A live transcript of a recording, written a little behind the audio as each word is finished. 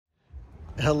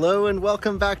Hello and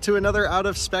welcome back to another Out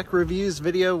of Spec Reviews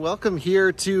video. Welcome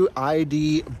here to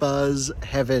ID Buzz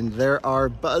Heaven. There are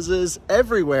buzzes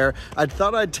everywhere. I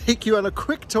thought I'd take you on a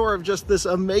quick tour of just this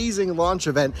amazing launch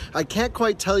event. I can't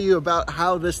quite tell you about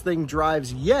how this thing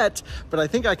drives yet, but I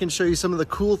think I can show you some of the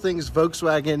cool things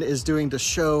Volkswagen is doing to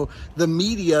show the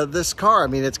media this car. I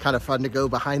mean, it's kind of fun to go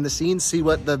behind the scenes, see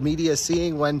what the media is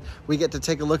seeing when we get to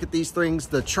take a look at these things,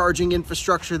 the charging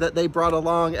infrastructure that they brought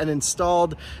along and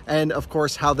installed, and of course,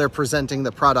 how they're presenting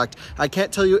the product. I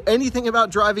can't tell you anything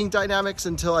about driving dynamics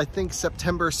until I think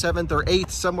September 7th or 8th,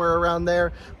 somewhere around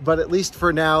there. But at least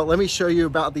for now, let me show you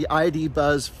about the ID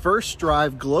Buzz First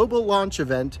Drive global launch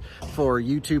event for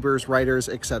YouTubers, writers,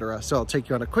 etc. So I'll take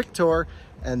you on a quick tour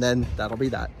and then that'll be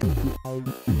that.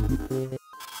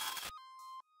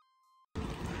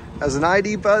 As an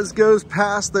ID Buzz goes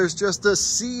past, there's just a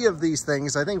sea of these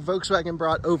things. I think Volkswagen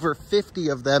brought over 50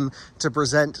 of them to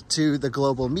present to the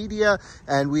global media,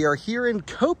 and we are here in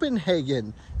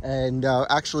Copenhagen. And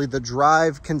actually the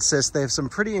drive consists, they have some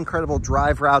pretty incredible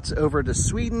drive routes over to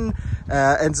Sweden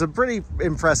and some pretty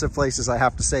impressive places, I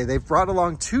have to say. They've brought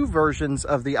along two versions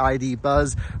of the ID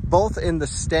Buzz, both in the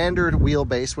standard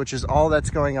wheelbase, which is all that's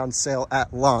going on sale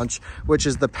at launch, which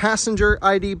is the passenger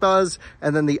ID Buzz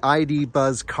and then the ID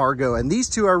Buzz Cargo. And these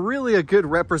two are really a good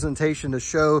representation to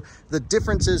show the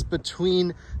differences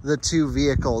between the two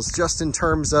vehicles, just in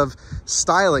terms of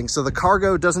styling. So the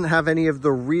Cargo doesn't have any of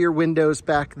the rear windows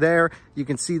back there. You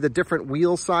can see the different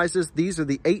wheel sizes. These are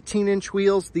the 18-inch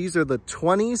wheels. These are the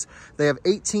 20s. They have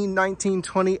 18, 19,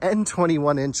 20, and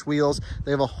 21-inch wheels.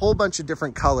 They have a whole bunch of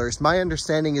different colors. My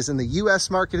understanding is in the US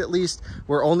market, at least,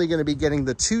 we're only going to be getting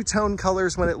the two-tone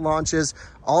colors when it launches.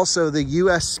 Also, the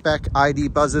US spec ID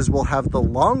Buzzes will have the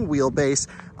long wheelbase,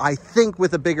 I think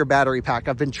with a bigger battery pack.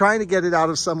 I've been trying to get it out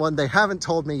of someone. They haven't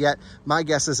told me yet. My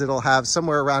guess is it'll have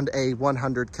somewhere around a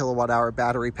 100 kilowatt hour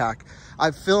battery pack.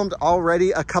 I've filmed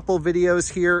already a couple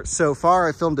videos here so far.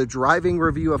 I filmed a driving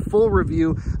review, a full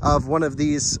review of one of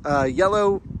these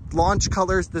yellow launch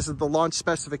colors. This is the launch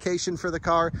specification for the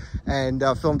car, and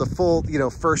filmed a full,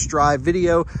 first drive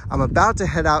video. I'm about to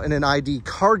head out in an ID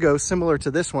Cargo similar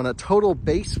to this one, a total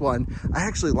base one. I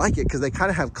actually like it because they kind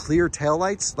of have clear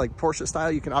taillights, like Porsche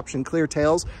style. You can option clear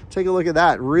tails. Take a look at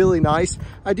that, really nice.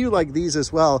 I do like these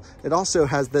as well. It also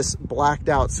has this blacked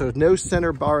out, so no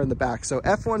center bar in the back. So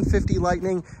F-150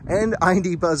 Lightning and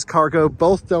ID Buzz Cargo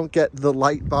both don't get the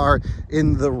light bar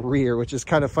in the rear, which is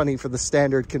kind of funny for the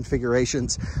standard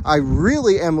configurations. I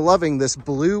really am loving this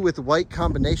blue with white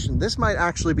combination. This might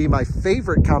actually be my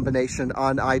favorite combination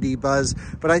on ID Buzz,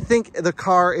 but I think the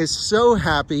car is so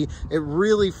happy. It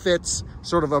really fits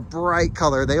sort of a bright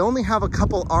color. They only have a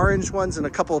couple orange ones and a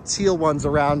couple teal ones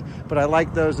around, but I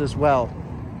like those as well.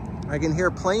 I can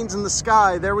hear planes in the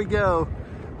sky. There we go.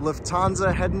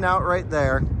 Lufthansa heading out right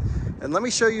there. And let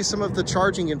me show you some of the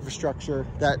charging infrastructure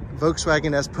that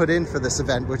Volkswagen has put in for this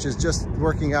event, which is just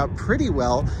working out pretty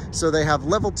well. So they have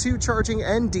level 2 charging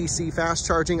and DC fast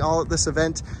charging all at this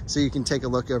event. So you can take a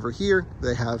look over here.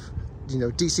 They have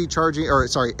DC charging, or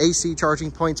sorry, AC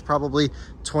charging points, probably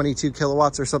 22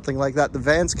 kilowatts or something like that. The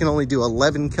vans can only do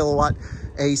 11 kilowatt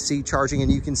AC charging, and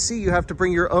you can see you have to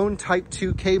bring your own type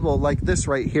 2 cable like this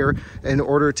right here in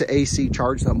order to AC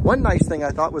charge them. One nice thing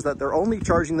I thought was that they're only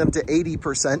charging them to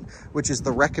 80%, which is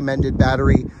the recommended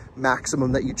battery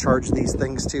maximum that you charge these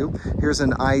things to. Here's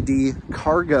an ID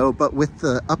Cargo, but with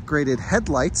the upgraded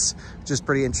headlights, which is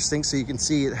pretty interesting. So you can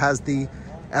see it has the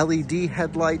LED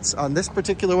headlights on this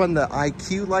particular one, the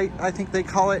IQ light, I think they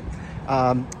call it.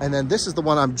 And then this is the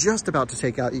one I'm just about to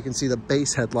take out. You can see the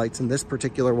base headlights in this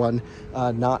particular one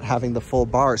not having the full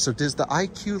bar. So does the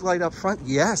IQ light up front?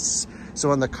 Yes.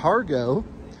 So on the Cargo,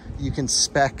 you can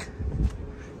spec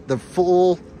the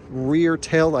full rear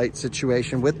taillight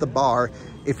situation with the bar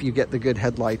if you get the good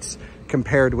headlights,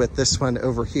 compared with this one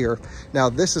over here. Now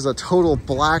this is a total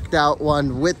blacked out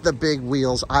one with the big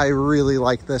wheels. I really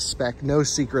like this spec. No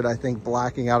secret, I think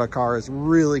blacking out a car is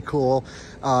really cool.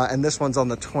 And this one's on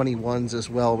the 21s as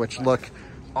well, which look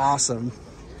awesome.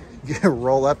 You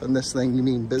roll up in this thing, you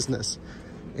mean business.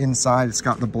 Inside it's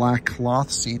got the black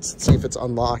cloth seats. Let's see if it's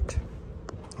unlocked.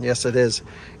 Yes, it is.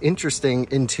 Interesting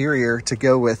interior to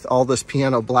go with all this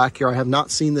piano black here. I have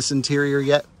not seen this interior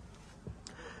yet.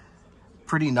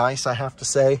 Pretty nice, I have to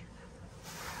say.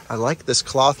 I like this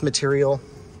cloth material.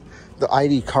 The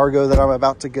ID Cargo that I'm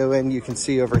about to go in, you can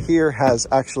see over here, has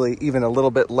actually even a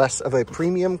little bit less of a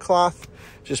premium cloth,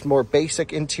 just more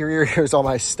basic interior. Here's all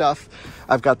my stuff.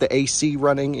 I've got the AC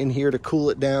running in here to cool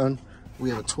it down. We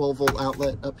have a 12-volt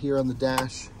outlet up here on the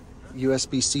dash.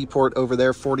 USB-C port over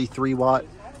there, 43-watt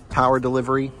power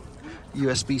delivery.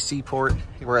 USB-C port.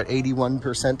 We're at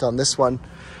 81% on this one.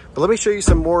 But let me show you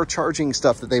some more charging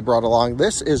stuff that they brought along.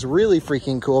 This is really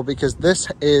freaking cool because this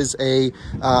is a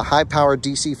high-powered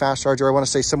DC fast charger. I want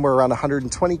to say somewhere around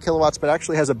 120 kilowatts, but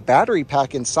actually has a battery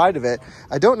pack inside of it.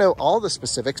 I don't know all the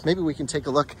specifics. Maybe we can take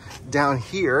a look down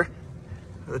here.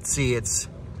 Let's see, it's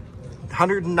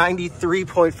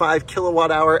 193.5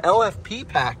 kilowatt hour LFP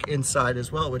pack inside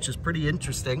as well, which is pretty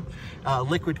interesting.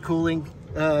 Liquid cooling.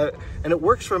 And it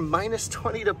works from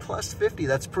 -20 to +50.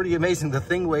 That's pretty amazing. The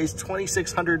thing weighs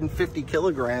 2,650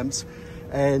 kilograms.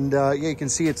 And yeah, you can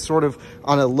see it's sort of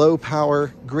on a low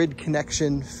power grid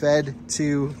connection fed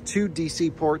to two DC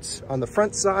ports on the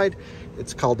front side.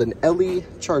 It's called an LE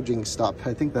charging stop.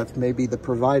 I think that's maybe the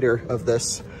provider of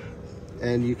this.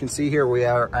 And you can see here we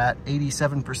are at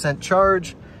 87%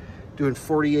 charge, doing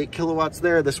 48 kilowatts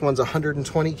there. This one's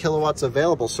 120 kilowatts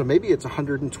available, so maybe it's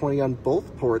 120 on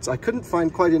both ports. I couldn't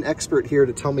find quite an expert here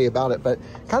to tell me about it, but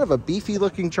kind of a beefy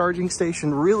looking charging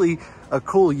station, really a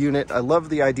cool unit. I love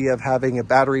the idea of having a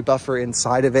battery buffer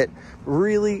inside of it.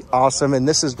 Really awesome. And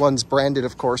this is one's branded,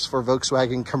 of course, for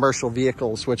Volkswagen commercial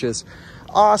vehicles, which is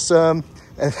awesome.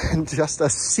 And then just a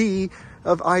sea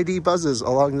of ID buzzes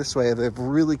along this way. They have a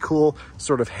really cool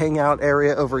sort of hangout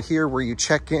area over here where you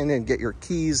check in and get your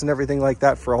keys and everything like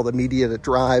that for all the media to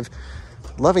drive.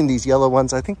 Loving these yellow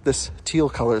ones. I think this teal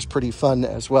color is pretty fun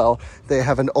as well. They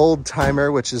have an old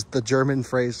timer, which is the German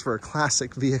phrase for a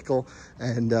classic vehicle,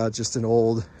 and just an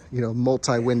old, you know,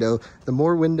 multi-window. The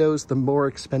more windows, the more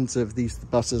expensive these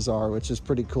buses are, which is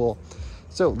pretty cool.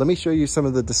 So let me show you some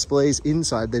of the displays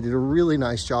inside. They did a really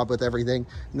nice job with everything.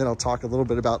 And then I'll talk a little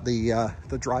bit about the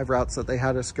drive routes that they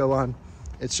had us go on.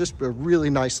 It's just a really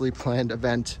nicely planned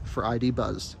event for ID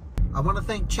Buzz. I want to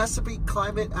thank Chesapeake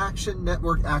Climate Action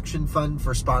Network Action Fund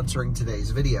for sponsoring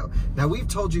today's video. Now, we've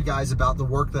told you guys about the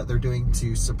work that they're doing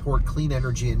to support clean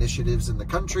energy initiatives in the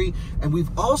country, and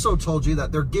we've also told you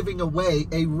that they're giving away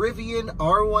a Rivian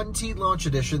R1T Launch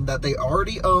Edition that they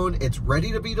already own. It's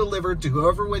ready to be delivered to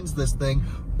whoever wins this thing,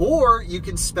 or you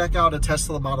can spec out a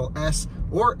Tesla Model S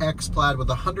or X Plaid with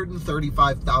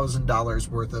 $135,000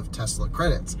 worth of Tesla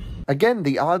credits. Again,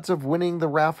 the odds of winning the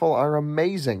raffle are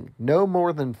amazing. No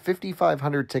more than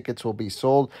 5,500 tickets will be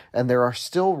sold, and there are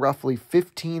still roughly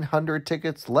 1,500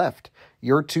 tickets left.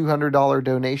 Your $200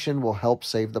 donation will help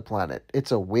save the planet.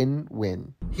 It's a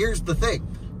win-win. Here's the thing.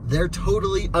 They're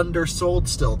totally undersold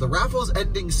still. The raffle's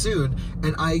ending soon,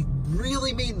 and I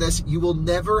really mean this. You will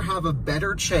never have a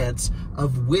better chance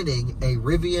of winning a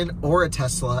Rivian or a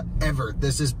Tesla ever.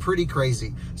 This is pretty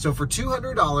crazy. So for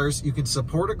 $200, you can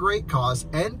support a great cause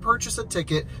and purchase a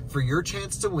ticket for your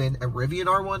chance to win a Rivian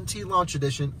R1T Launch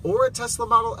Edition or a Tesla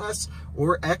Model S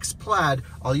or X Plaid.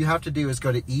 All you have to do is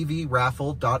go to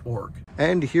evraffle.org.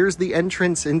 And here's the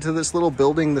entrance into this little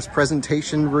building, this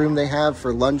presentation room they have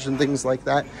for lunch and things like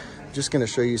that. Just going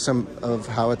to show you some of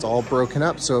how it's all broken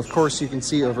up. So of course you can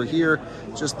see over here,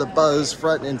 just the Buzz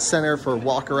front and center for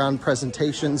walk around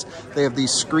presentations. They have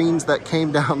these screens that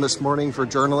came down this morning for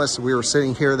journalists. We were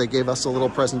sitting here, they gave us a little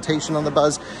presentation on the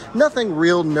Buzz. Nothing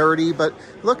real nerdy, but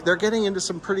look, they're getting into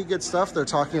some pretty good stuff. They're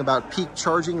talking about peak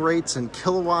charging rates and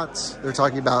kilowatts. They're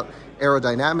talking about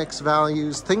aerodynamics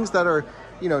values, things that are,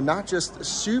 you know, not just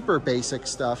super basic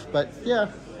stuff, but yeah,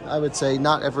 I would say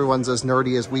not everyone's as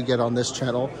nerdy as we get on this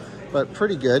channel, but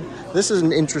pretty good. This is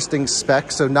an interesting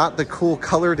spec, so not the cool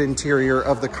colored interior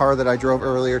of the car that I drove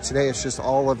earlier today. It's just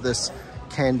all of this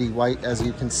candy white, as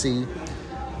you can see.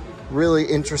 Really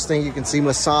interesting. You can see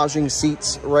massaging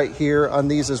seats right here on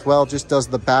these as well. Just does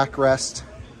the backrest.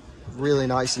 Really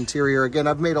nice interior. Again,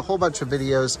 I've made a whole bunch of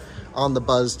videos on the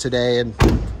Buzz today, and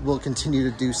will continue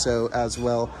to do so as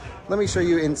well. Let me show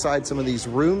you inside some of these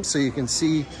rooms so you can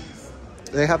see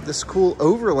they have this cool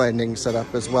overlanding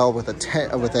setup as well with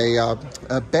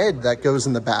a bed that goes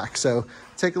in the back. So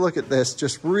take a look at this,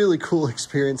 just really cool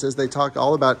experiences. They talk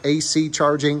all about AC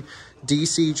charging,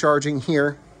 DC charging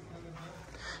here.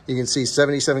 You can see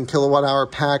 77 kilowatt hour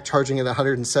pack charging at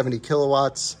 170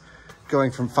 kilowatts,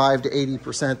 going from 5 to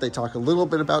 80%. They talk a little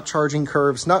bit about charging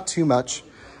curves, not too much.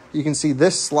 You can see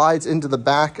this slides into the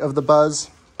back of the Buzz,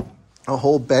 a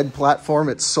whole bed platform.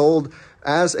 It's sold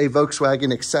as a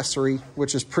Volkswagen accessory,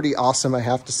 which is pretty awesome, I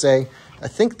have to say. I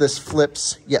think this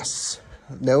flips. Yes.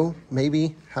 No,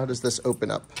 maybe. How does this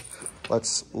open up?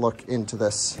 Let's look into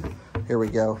this. Here we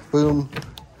go. Boom.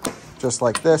 Just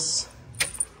like this.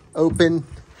 Open.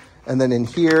 And then in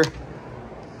here,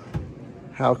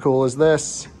 how cool is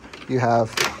this? You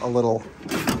have a little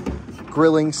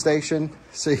grilling station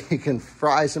so you can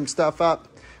fry some stuff up.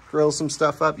 grill some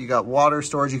stuff up. You got water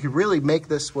storage. You could really make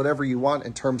this whatever you want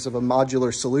in terms of a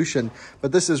modular solution.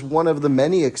 But this is one of the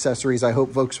many accessories I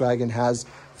hope Volkswagen has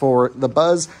for the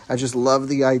Buzz. I just love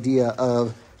the idea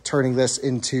of turning this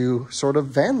into sort of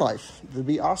van life. It'd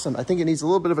be awesome. I think it needs a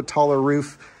little bit of a taller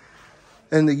roof.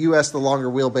 In the US, the longer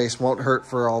wheelbase won't hurt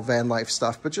for all van life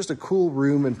stuff, but just a cool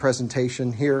room and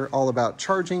presentation here, all about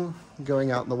charging,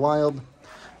 going out in the wild.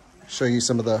 Show you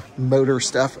some of the motor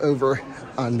stuff over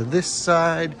on this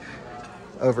side.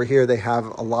 Over here, they have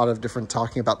a lot of different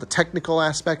talking about the technical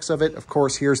aspects of it. Of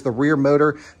course, here's the rear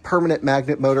motor, permanent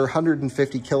magnet motor,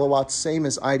 150 kilowatts, same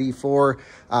as ID4,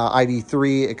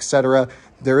 ID3, etc.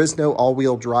 There is no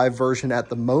all-wheel drive version at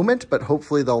the moment, but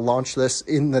hopefully they'll launch this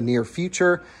in the near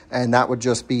future. And that would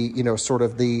just be, you know, sort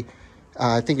of the,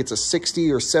 I think it's a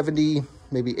 60 or 70,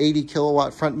 maybe 80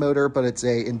 kilowatt front motor, but it's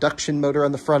a induction motor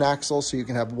on the front axle. So you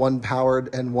can have one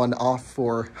powered and one off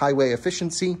for highway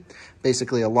efficiency,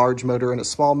 basically a large motor and a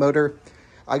small motor.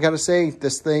 I gotta say,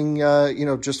 this thing, you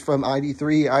know, just from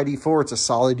ID3, ID4, it's a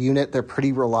solid unit. They're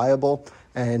pretty reliable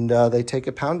and they take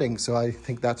a pounding. So I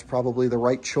think that's probably the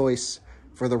right choice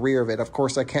for the rear of it. Of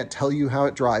course, I can't tell you how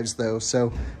it drives though,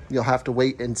 so you'll have to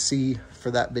wait and see for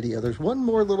that video. There's one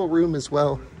more little room as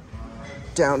well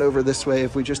down over this way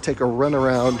if we just take a run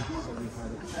around,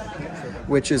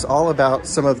 which is all about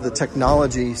some of the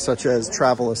technology such as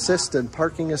travel assist and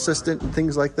parking assistant and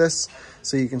things like this.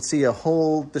 So you can see a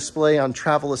whole display on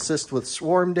travel assist with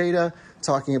swarm data,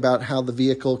 talking about how the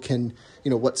vehicle can, you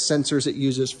know, what sensors it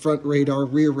uses, front radar,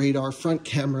 rear radar, front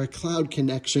camera, cloud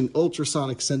connection,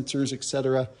 ultrasonic sensors,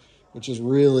 etc., which is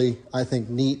really, I think,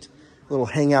 neat. Little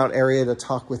hangout area to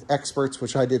talk with experts,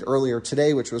 which I did earlier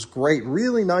today, which was great.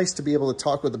 Really nice to be able to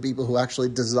talk with the people who actually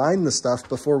design the stuff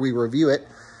before we review it.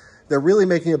 They're really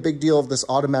making a big deal of this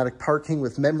automatic parking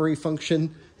with memory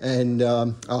function, and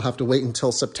I'll have to wait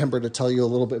until September to tell you a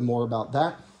little bit more about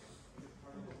that.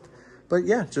 But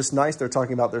yeah, just nice. They're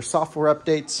talking about their software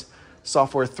updates.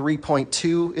 Software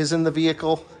 3.2 is in the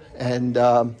vehicle, and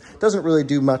doesn't really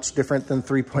do much different than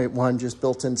 3.1, just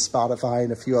built-in Spotify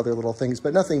and a few other little things,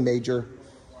 but nothing major.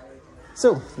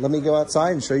 So let me go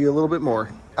outside and show you a little bit more.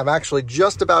 I'm actually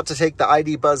just about to take the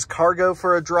ID Buzz Cargo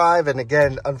for a drive. And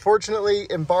again, unfortunately,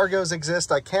 embargoes exist.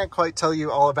 I can't quite tell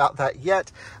you all about that yet,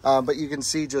 but you can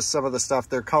see just some of the stuff.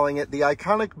 They're calling it the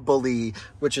iconic bully,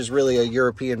 which is really a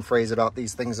European phrase about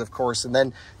these things, of course. And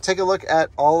then take a look at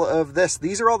all of this.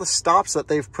 These are all the stops that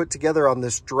they've put together on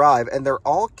this drive, and they're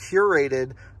all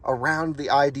curated around the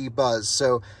ID Buzz.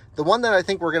 So the one that I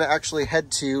think we're going to actually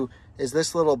head to is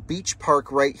this little beach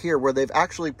park right here, where they've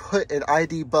actually put an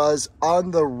ID Buzz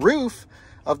on the roof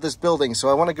of this building. So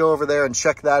I want to go over there and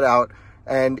check that out.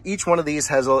 And each one of these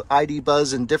has an ID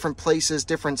Buzz in different places,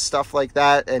 different stuff like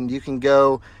that. And you can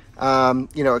go,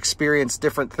 you know, experience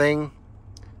different things,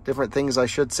 I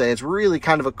should say. It's really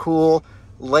kind of a cool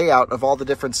layout of all the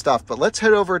different stuff. But let's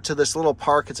head over to this little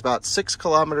park. It's about 6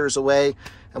 kilometers away,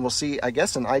 and we'll see, I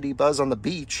guess, an ID Buzz on the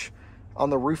beach on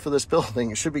the roof of this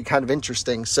building. It should be kind of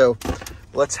interesting. So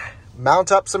let's mount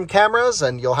up some cameras,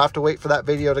 and you'll have to wait for that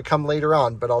video to come later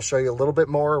on, but I'll show you a little bit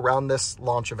more around this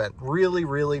launch event. Really,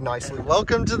 really nicely.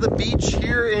 Welcome to the beach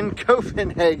here in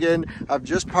Copenhagen. I've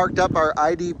just parked up our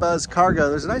ID Buzz Cargo.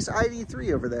 There's a nice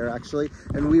ID3 over there, actually,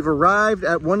 and we've arrived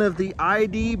at one of the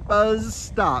ID Buzz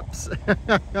stops.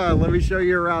 Let me show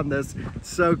you around this. It's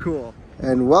so cool.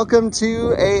 And welcome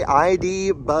to a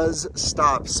ID Buzz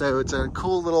stop. So it's a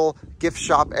cool little gift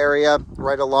shop area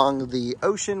right along the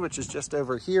ocean, which is just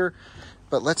over here.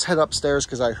 But let's head upstairs,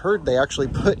 because I heard they actually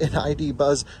put an ID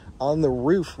Buzz on the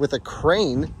roof with a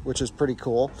crane, which is pretty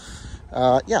cool.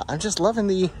 Yeah, I'm just loving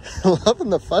the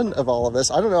fun of all of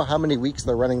this. I don't know how many weeks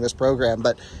they're running this program,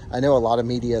 but I know a lot of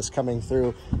media is coming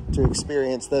through to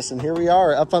experience this. And here we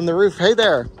are up on the roof. Hey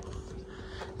there.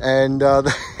 And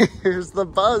here's the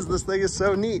Buzz. This thing is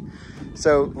so neat.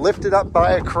 So lifted up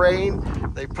by a crane,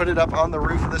 they put it up on the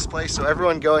roof of this place so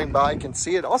everyone going by can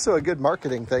see it. Also a good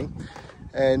marketing thing.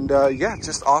 And yeah,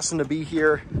 just awesome to be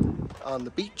here on the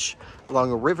beach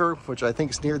along a river, which I think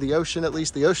is near the ocean. At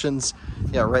least the ocean's,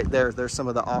 yeah, right there. There's some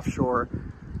of the offshore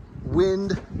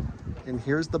wind. And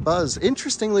here's the Buzz.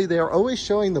 Interestingly, they are always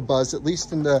showing the Buzz, at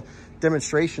least in the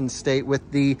demonstration state,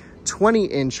 with the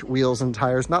 20-inch wheels and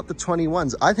tires, not the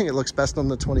 21s. I think it looks best on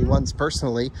the 21s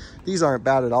personally. These aren't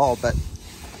bad at all, but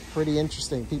pretty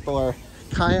interesting. People are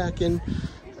kayaking,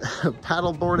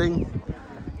 paddle boarding,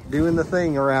 doing the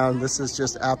thing around. This is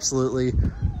just absolutely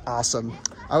awesome.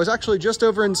 I was actually just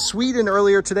over in Sweden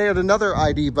earlier today at another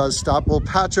ID Buzz stop. We'll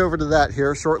patch over to that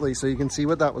here shortly so you can see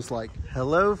what that was like.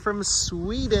 Hello from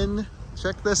Sweden.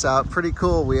 Check this out, pretty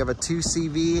cool. We have a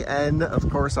 2CV and of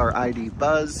course our ID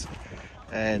Buzz.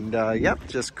 And yep,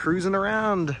 just cruising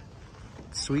around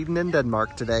Sweden and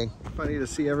Denmark today. Funny to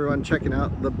see everyone checking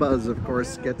out the Buzz, of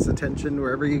course, gets attention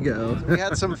wherever you go. We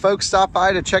had some folks stop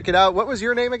by to check it out. What was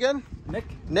your name again? Nick.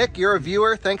 Nick, you're a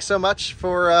viewer. Thanks so much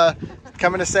for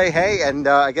coming to say hey. And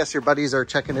I guess your buddies are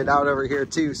checking it out over here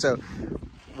too. So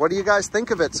what do you guys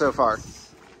think of it so far?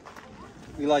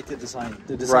 We like the design.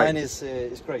 The design Right.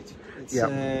 is great. It's Yep.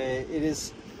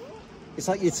 it's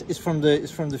like it's from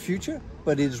the future,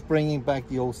 but it's bringing back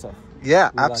the old stuff.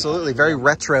 Yeah, We like absolutely. that. Very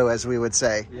retro, as we would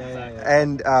say. Yeah.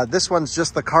 And this one's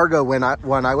just the cargo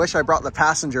one. I wish I brought the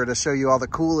passenger to show you all the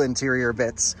cool interior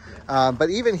bits. But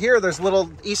even here, there's little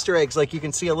Easter eggs. Like you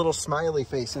can see a little smiley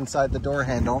face inside the door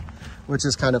handle, which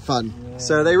is kind of fun. Yeah.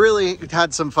 So they really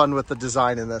had some fun with the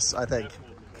design in this, I think.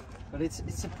 But it's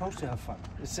supposed to have fun.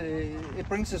 It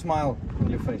brings a smile on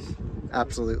your face.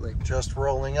 Absolutely. Just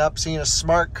rolling up, seeing a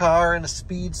smart car and a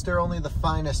speedster, only the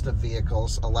finest of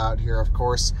vehicles allowed here, of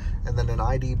course, and then an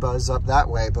ID Buzz up that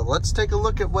way. But let's take a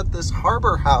look at what this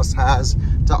harbor house has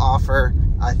to offer.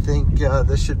 I think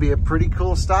this should be a pretty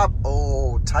cool stop.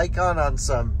 Oh, Taycan on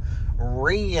some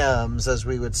rims, as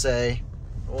we would say.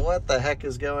 What the heck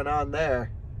is going on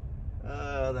there?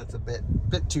 That's a bit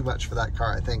too much for that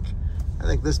car, I think. I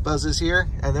think this Buzz is here,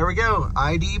 and there we go,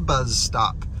 ID Buzz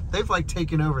stop. They've like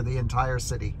taken over the entire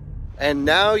city. And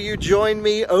now you join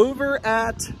me over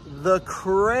at the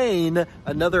Crane,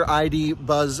 another ID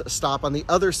Buzz stop on the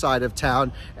other side of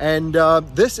town. And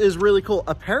this is really cool.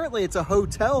 Apparently it's a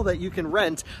hotel that you can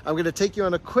rent. I'm gonna take you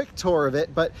on a quick tour of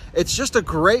it, but it's just a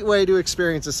great way to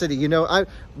experience a city. You know, I'm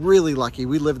really lucky.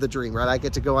 We live the dream, right? I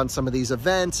get to go on some of these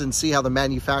events and see how the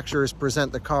manufacturers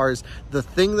present the cars. The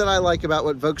thing that I like about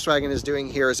what Volkswagen is doing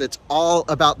here is it's all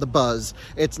about the Buzz.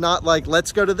 It's not like,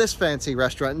 let's go to this fancy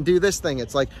restaurant and do this thing.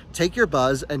 It's like, take your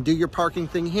Buzz and do your parking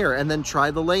thing here, and then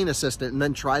try the lane assistant, and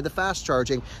then try the fast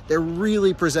charging. They're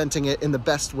really presenting it in the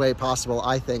best way possible,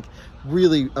 I think.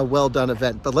 Really a well done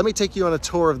event. But let me take you on a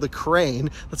tour of the Crane.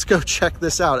 Let's go check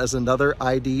this out as another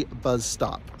ID Buzz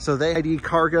stop. So they ID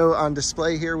cargo on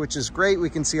display here, which is great. We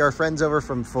can see our friends over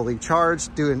from Fully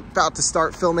Charged about to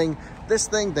start filming this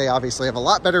thing. They obviously have a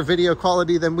lot better video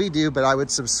quality than we do, but I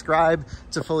would subscribe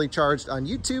to Fully Charged on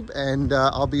YouTube, and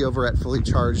I'll be over at Fully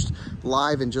Charged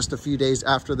live in just a few days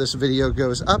after this video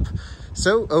goes up.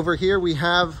 So over here we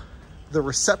have the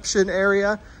reception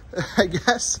area, I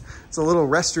guess. It's a little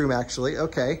restroom, actually.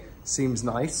 Okay, seems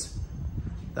nice.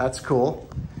 That's cool.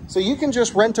 So you can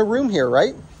just rent a room here,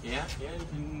 right? Yeah,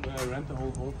 you can rent the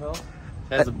whole hotel.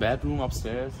 It has a bedroom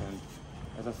upstairs, and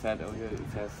as I said earlier, it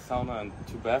has sauna and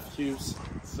 2 bath tubes.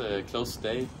 It's a close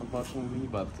stay, unfortunately,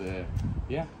 but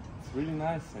yeah, it's really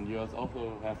nice. And you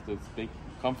also have this big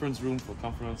conference room for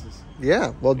conferences.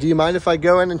 Yeah, well, do you mind if I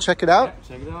go in and check it out?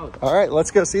 Yeah, check it out. All right, let's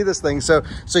go see this thing. So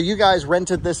you guys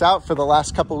rented this out for the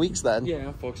last couple weeks then?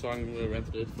 Yeah, Volkswagen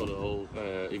rented it for the whole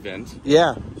event.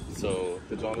 Yeah. So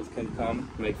the journalists can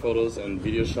come, make photos and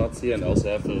video shots here, and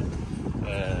also have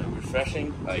a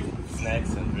refreshing, like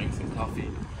snacks and drinks and coffee.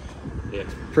 Yeah.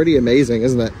 Pretty amazing,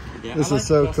 isn't it? Yeah, This I is like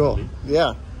so it cool. personally.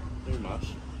 Yeah. Very much.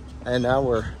 And now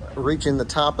we're reaching the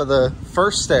top of the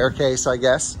first staircase, I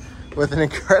guess, with an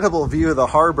incredible view of the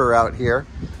harbor out here.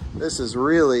 This is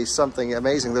really something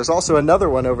amazing. There's also another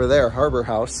one over there, Harbor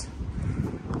House.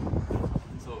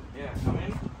 So yeah, come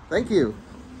in. Thank you.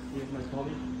 Here's my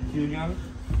colleague, Julian.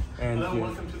 And Hello,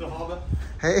 welcome to the harbor.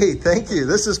 Hey, thank you.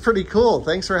 This is pretty cool.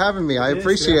 Thanks for having me. I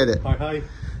appreciate it. Hi.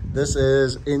 This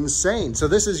is insane. So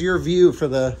this is your view for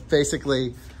the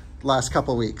basically last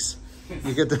couple weeks.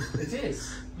 You get to. It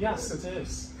is. Yes, it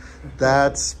is.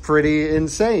 That's pretty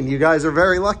insane. You guys are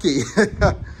very lucky.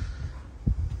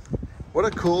 What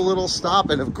a cool little stop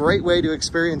and a great way to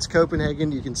experience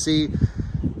Copenhagen. You can see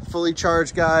Fully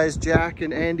Charged guys, Jack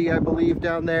and Andy, I believe,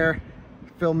 down there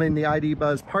filming the ID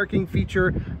Buzz parking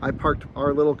feature. I parked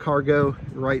our little cargo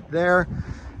right there.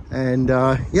 And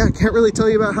yeah, can't really tell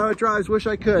you about how it drives. Wish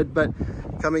I could, but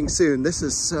coming soon. This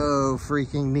is so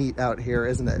freaking neat out here,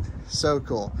 isn't it? So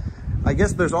cool. I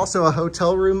guess there's also a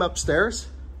hotel room upstairs.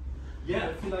 Yeah,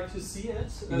 if you'd like to see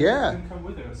it, Yeah. you can come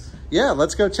with us. Yeah,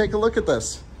 let's go take a look at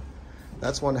this.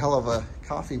 That's one hell of a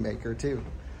coffee maker too.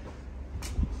 I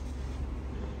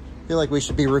feel like we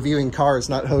should be reviewing cars,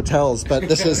 not hotels, but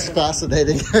this is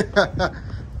fascinating.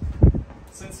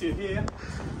 Since you're here,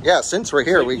 Yeah, since we're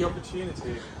here, take the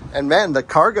opportunity. and man, the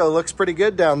cargo looks pretty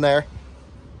good down there.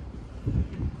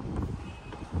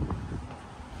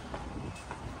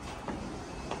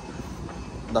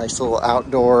 Nice little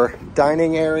outdoor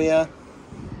dining area.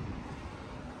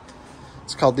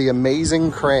 It's called the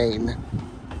Amazing Crane.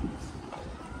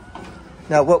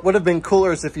 Now, what would have been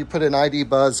cooler is if you put an ID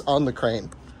Buzz on the crane.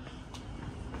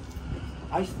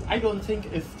 I don't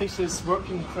think if this is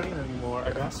working crane anymore,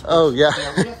 I guess. Oh, yeah.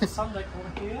 We have the sun deck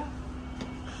over here.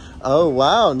 Oh,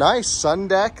 wow. Nice sun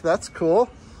deck. That's cool.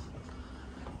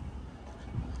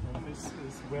 And this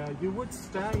is where you would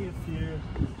stay if you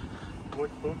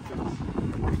would book this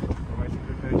amazing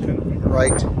vacation.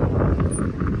 Right.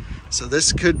 So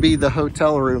this could be the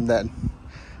hotel room then.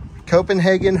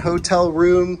 Copenhagen hotel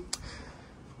room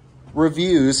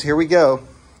reviews. Here we go.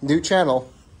 New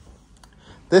channel.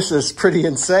 This is pretty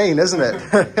insane, isn't it?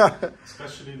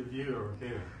 Especially the view over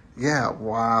here. Yeah,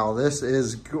 wow, this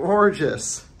is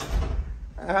gorgeous.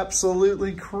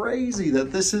 Absolutely crazy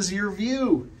that this is your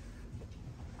view.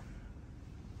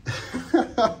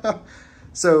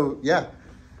 So, yeah,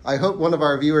 I hope one of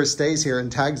our viewers stays here and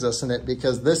tags us in it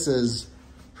because this is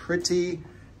pretty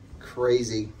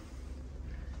crazy.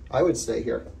 I would stay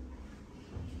here.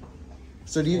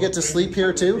 So do you get to sleep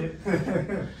here too?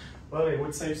 Well, it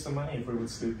would save some money if we would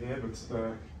sleep here,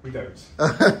 but we don't.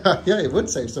 Yeah, it would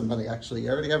save some money, actually.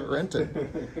 You already have it rented.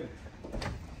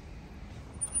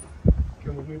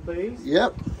 Come with me, please.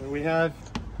 Yep. And we have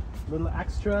a little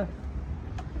extra.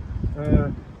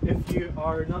 If you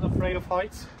are not afraid of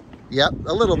heights. Yep,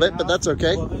 a little bit, but that's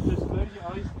okay. Well, then just close your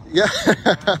eyes. Yeah.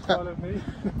 Follow me.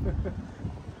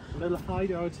 A little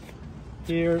hideout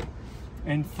here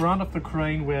in front of the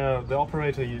crane where the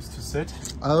operator used to sit.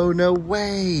 Oh, no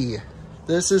way.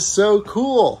 This is so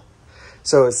cool.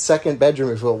 So a second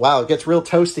bedroom as well. Wow, it gets real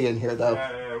toasty in here though.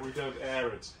 We don't air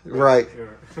it. Right.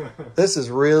 This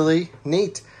is really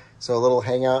neat. So a little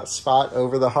hangout spot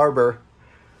over the harbor.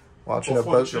 Watching a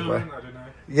boat go by. I don't know.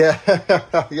 Yeah,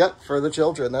 yep, for the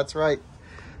children, that's right.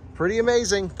 Pretty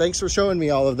amazing. Thanks for showing me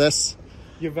all of this.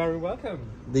 You're very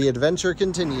welcome. The adventure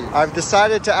continues. I've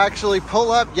decided to actually pull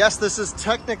up. Yes, this is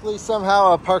technically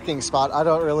somehow a parking spot. I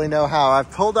don't really know how. I've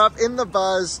pulled up in the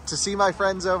Buzz to see my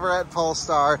friends over at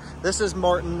Polestar. This is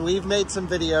Morten. We've made some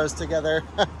videos together.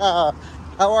 How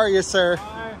are you, sir?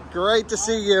 Hi. Great to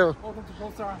see you. Welcome to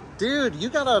Polestar. Dude, you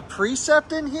got a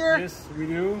Precept in here? Yes, we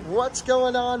do. What's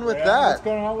going on with What's that?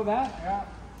 going on with that? Yeah.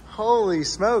 Holy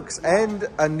smokes. And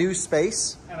a new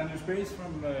space. And a new space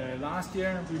from last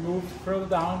year. We moved further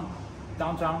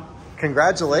downtown.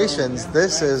 Congratulations.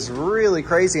 This is really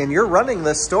crazy. And you're running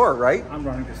this store, right? I'm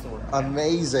running the store.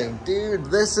 Amazing. Dude,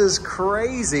 this is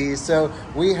crazy. So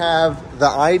we have the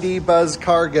ID Buzz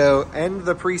Cargo and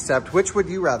the Precept. Which would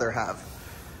you rather have?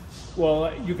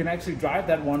 Well, you can actually drive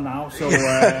that one now. So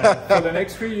for the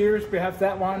next 3 years, we have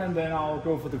that one, and then I'll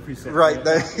go for the Precept. Right,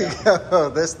 there you go.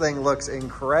 This thing looks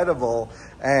incredible.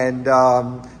 And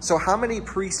so how many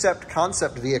Precept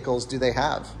concept vehicles do they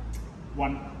have?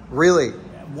 One. Really?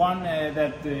 One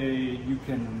that you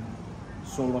can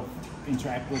sort of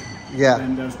interact with. Yeah. And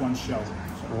then there's one show.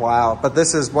 So. Wow, but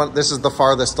this is the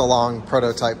farthest along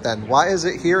prototype then. Why is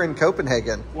it here in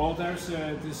Copenhagen? Well, there's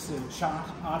this chart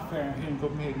art fair here in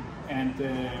Copenhagen, and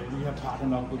we have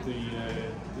partnered up with the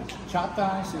chart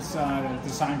guys. It's a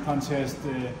design contest,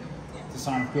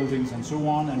 design of buildings and so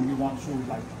on, and we want to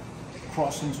like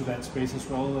cross into that space as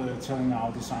well, telling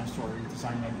our design story,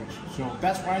 design language. So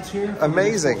that's why it's here.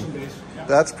 Amazing. Yeah.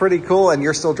 That's pretty cool. And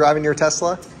you're still driving your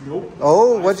Tesla? Nope.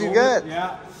 Oh, what'd you get?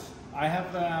 Yeah. I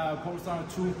have Polestar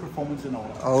 2 Performance in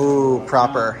order. Oh,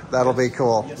 proper. That'll be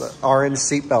cool. Yes. The orange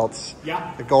seatbelts.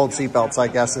 Yeah. The gold seatbelts, I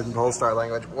guess, in Polestar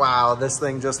language. Wow, this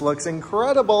thing just looks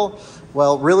incredible.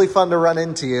 Well, really fun to run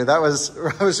into you. I was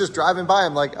just driving by.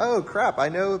 I'm like, oh crap, I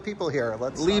know people here.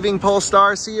 Leaving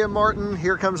Polestar. See you, Morten.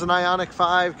 Here comes an Ioniq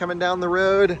 5 coming down the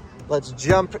road. Let's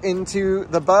jump into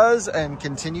the Buzz and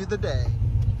continue the day.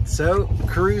 So,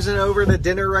 cruising over to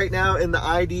dinner right now in the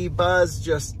ID Buzz.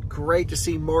 Just great to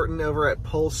see Morten over at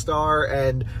Polestar,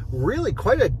 and really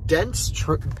quite a dense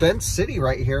city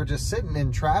right here, just sitting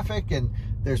in traffic, and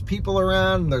there's people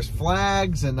around, and there's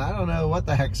flags, and I don't know what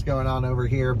the heck's going on over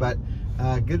here, but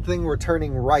good thing we're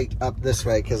turning right up this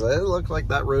way because it looks like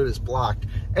that road is blocked.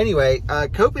 Anyway,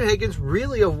 Copenhagen's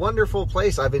really a wonderful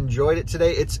place. I've enjoyed it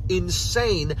today. It's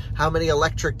insane how many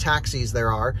electric taxis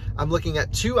there are. I'm looking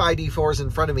at 2 ID4s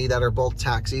in front of me that are both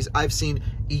taxis. I've seen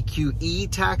EQE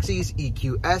taxis,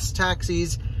 EQS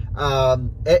taxis.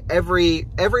 Every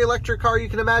electric car you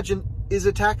can imagine is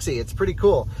a taxi. It's pretty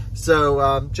cool.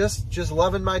 So just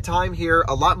loving my time here,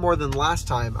 a lot more than last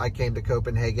time I came to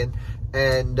Copenhagen.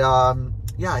 And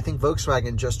yeah, I think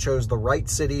Volkswagen just chose the right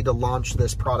city to launch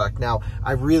this product. Now,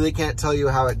 I really can't tell you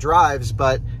how it drives,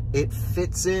 but it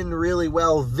fits in really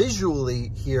well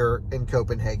visually here in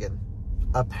Copenhagen.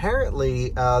 Apparently,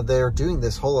 they're doing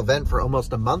this whole event for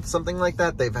almost a month, something like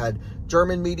that. They've had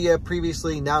German media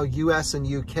previously, now US and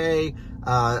UK,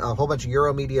 a whole bunch of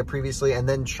Euro media previously, and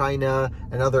then China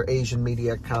and other Asian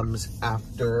media comes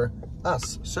after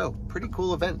us. So pretty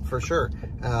cool event for sure.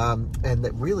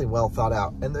 And really well thought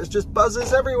out. And there's just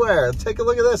buzzes everywhere. Take a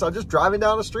look at this. I'm just driving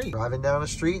down a street. Driving down a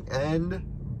street and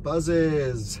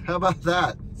buzzes. How about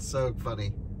that? So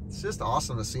funny. It's just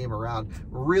awesome to see him around.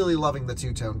 Really loving the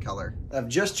two-tone color. I've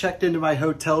just checked into my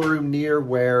hotel room near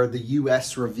where the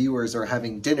US reviewers are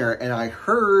having dinner, and I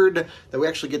heard that we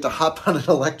actually get to hop on an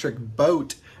electric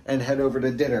boat and head over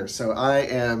to dinner. So I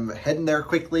am heading there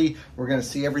quickly. We're gonna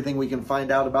see everything we can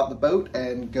find out about the boat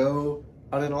and go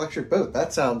on an electric boat.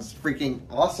 That sounds freaking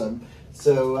awesome.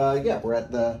 So yeah, we're at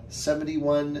the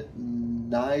 71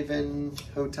 Niven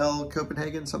Hotel,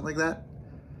 Copenhagen, something like that.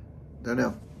 Don't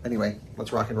know. Anyway,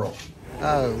 let's rock and roll.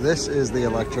 Oh, this is the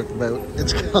electric boat.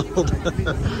 It's called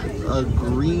a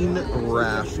green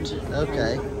raft.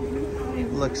 Okay.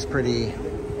 Looks pretty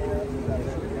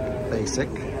basic.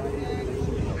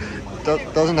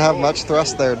 Doesn't have much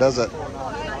thrust there, does it?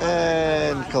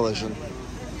 And collision.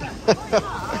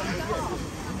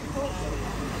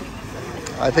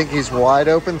 I think he's wide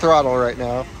open throttle right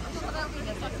now.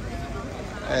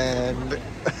 And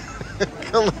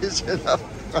collision up.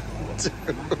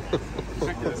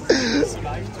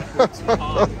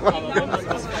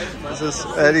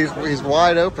 And he's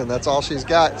wide open. That's all she's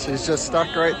got. She's just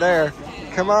stuck right there.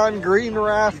 Come on, green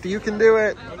raft. You can do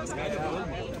it.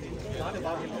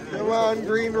 Come on,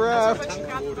 green raft.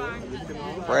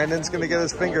 Brandon's going to get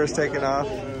his fingers taken off.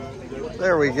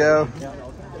 There we go.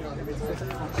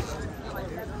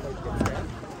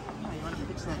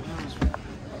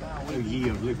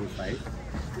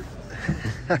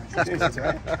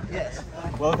 Yes.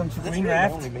 Welcome to Green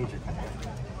Raft.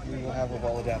 We will have a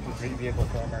wall-adapted vehicle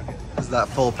for our market. Is that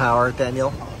full power,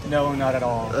 Daniel? No, not at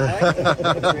all.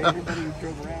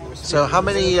 So how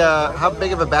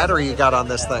big of a battery you got on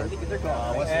this thing?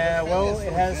 Well,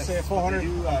 it has 400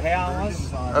 ampere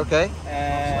hours. Okay.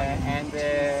 And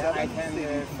I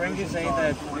can frankly say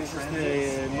that this is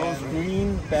the most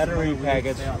green battery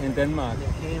package in Denmark.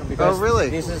 Because really?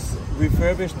 This is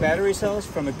refurbished battery cells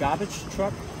from a garbage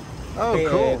truck. Oh,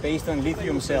 cool. Based on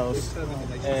lithium cells.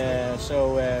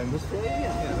 So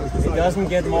it doesn't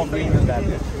get more green than that.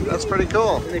 That's pretty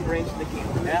cool.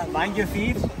 Yeah, mind your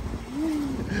feet.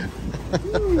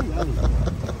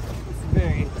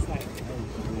 Very exciting.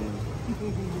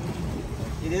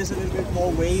 It is a little bit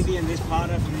more wavy in this part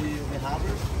of the harbor.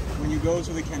 When you go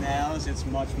to the canals, it's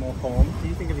much more calm. Do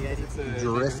you think of the idea?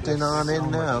 Drifting on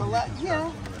in now. Yeah.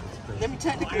 I mean,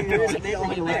 technically, there is an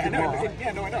alien electric wall.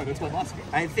 Yeah, no, I know. That's what Moscow.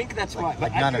 I think that's why.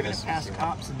 But none I've of driven us past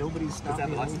cops and nobody's stopped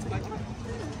me.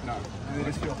 No. Do they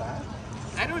just feel bad?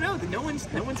 I don't know. No one's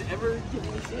ever.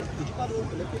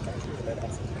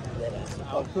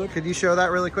 Could you show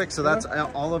that really quick? So that's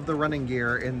all of the running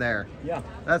gear in there. Yeah.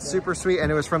 That's super sweet.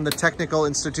 And it was from the Technical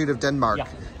Institute of Denmark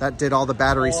that did all the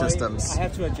battery systems. I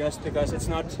have to adjust because it's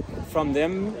not from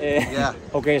them. Yeah.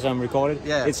 Okay, so I'm recorded.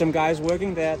 Yeah. It's some guys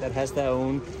working there that has their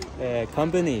own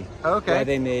company. Okay. Where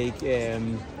they make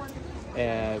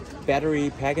battery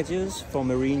packages for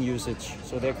marine usage.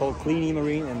 So they're called Clean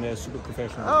E-Marine and they're super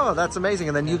professional. Oh, that's amazing.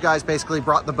 And then you guys basically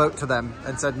brought the boat to them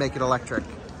and said, make it electric.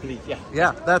 Yeah.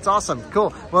 Yeah, that's awesome.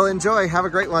 Cool. Well, enjoy. Have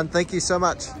a great one. Thank you so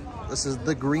much. This is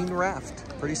the Green Raft.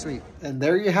 Pretty sweet. And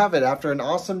there you have it. After an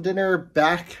awesome dinner,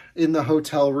 back in the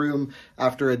hotel room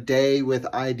after a day with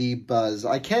ID Buzz.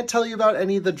 I can't tell you about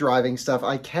any of the driving stuff.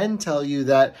 I can tell you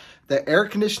that the air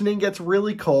conditioning gets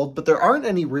really cold, but there aren't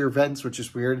any rear vents, which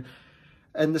is weird.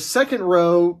 And the second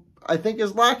row, I think,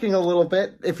 is lacking a little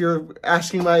bit. If you're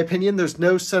asking my opinion, there's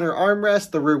no center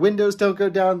armrest. The rear windows don't go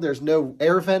down. There's no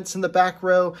air vents in the back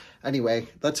row. Anyway,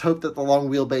 let's hope that the long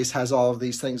wheelbase has all of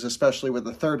these things, especially with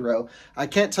the third row. I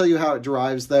can't tell you how it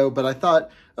drives, though, but I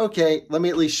thought, okay, let me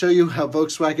at least show you how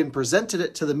Volkswagen presented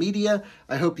it to the media.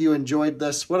 I hope you enjoyed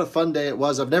this. What a fun day it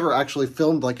was. I've never actually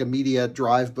filmed like a media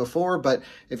drive before, but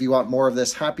if you want more of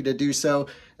this, happy to do so.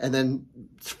 And then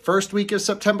first week of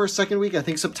September, second week, I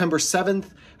think September 7th,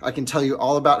 I can tell you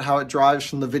all about how it drives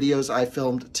from the videos I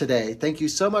filmed today. Thank you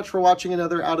so much for watching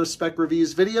another Out of Spec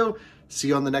Reviews video. See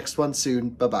you on the next one soon.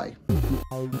 Bye-bye.